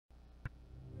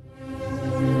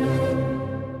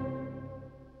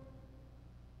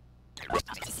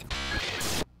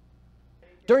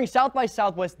During South by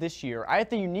Southwest this year, I had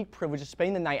the unique privilege of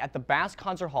spending the night at the Bass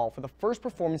Concert Hall for the first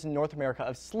performance in North America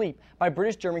of Sleep by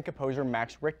British-German composer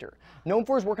Max Richter, known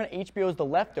for his work on HBO's The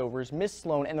Leftovers, Miss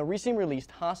Sloane, and the recently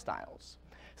released Hostiles.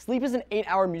 Sleep is an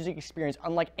 8-hour music experience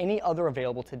unlike any other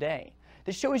available today.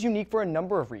 This show is unique for a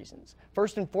number of reasons.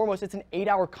 First and foremost, it's an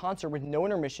 8-hour concert with no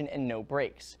intermission and no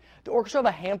breaks. The orchestra of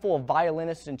a handful of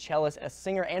violinists and cellists, a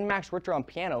singer, and Max Richter on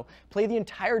piano play the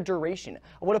entire duration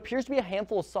of what appears to be a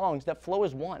handful of songs that flow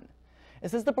as one. And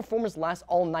since the performance lasts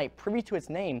all night, privy to its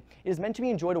name, it is meant to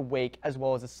be enjoyed awake as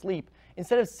well as asleep,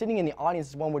 instead of sitting in the audience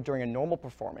as one would during a normal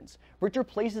performance. Richter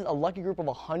places a lucky group of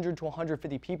 100 to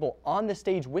 150 people on the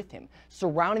stage with him,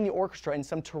 surrounding the orchestra in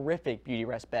some terrific beauty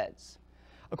rest beds.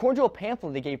 According to a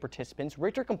pamphlet they gave participants,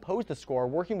 Richter composed the score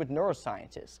working with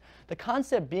neuroscientists, the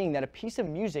concept being that a piece of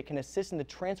music can assist in the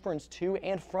transference to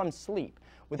and from sleep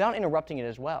without interrupting it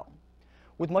as well.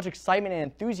 With much excitement and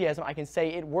enthusiasm, I can say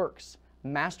it works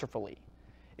masterfully.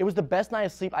 It was the best night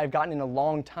of sleep I've gotten in a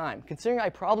long time. Considering I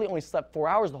probably only slept 4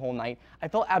 hours the whole night, I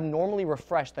felt abnormally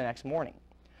refreshed the next morning.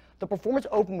 The performance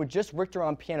opened with just Richter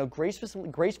on piano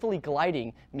gracefully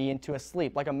gliding me into a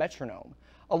sleep like a metronome.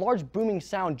 A large booming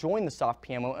sound joined the soft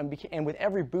piano, and with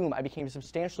every boom I became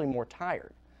substantially more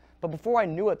tired. But before I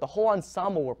knew it, the whole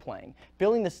ensemble were playing,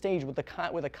 filling the stage with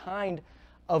a kind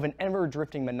of an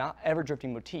ever-drifting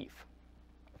motif.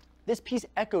 This piece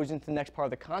echoes into the next part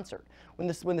of the concert, when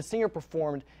the singer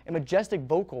performed a majestic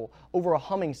vocal over a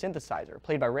humming synthesizer,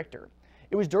 played by Richter.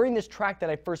 It was during this track that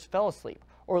I first fell asleep,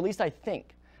 or at least I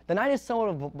think. The night is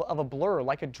somewhat of a blur,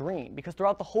 like a dream, because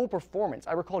throughout the whole performance,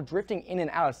 I recall drifting in and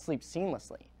out of sleep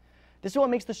seamlessly. This is what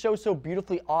makes the show so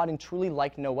beautifully odd and truly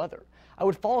like no other. I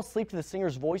would fall asleep to the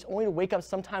singer's voice only to wake up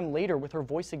sometime later with her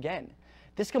voice again.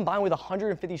 This, combined with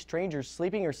 150 strangers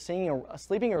sleeping or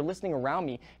listening around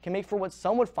me, can make for what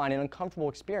some would find an uncomfortable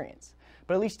experience.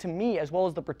 But at least to me, as well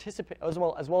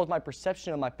as my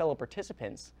perception of my fellow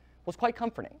participants, was quite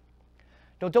comforting.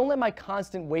 Now, don't let my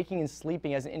constant waking and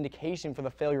sleeping as an indication for the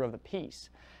failure of the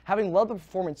piece. Having loved the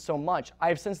performance so much, I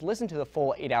have since listened to the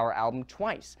full 8-hour album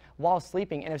twice while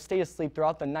sleeping and have stayed asleep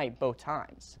throughout the night both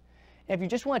times. And if you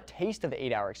just want a taste of the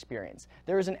 8-hour experience,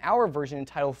 there is an hour version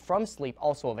entitled From Sleep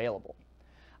also available.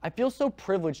 I feel so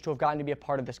privileged to have gotten to be a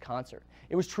part of this concert.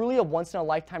 It was truly a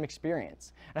once-in-a-lifetime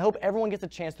experience, and I hope everyone gets a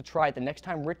chance to try it the next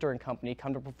time Richter and company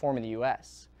come to perform in the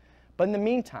US. But in the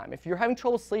meantime, if you're having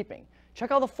trouble sleeping,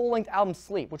 check out the full-length album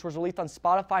Sleep, which was released on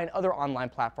Spotify and other online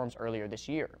platforms earlier this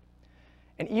year.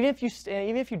 And even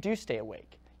if you do stay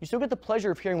awake, you still get the pleasure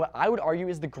of hearing what I would argue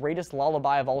is the greatest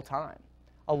lullaby of all time,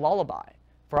 a lullaby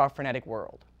for our frenetic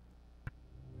world.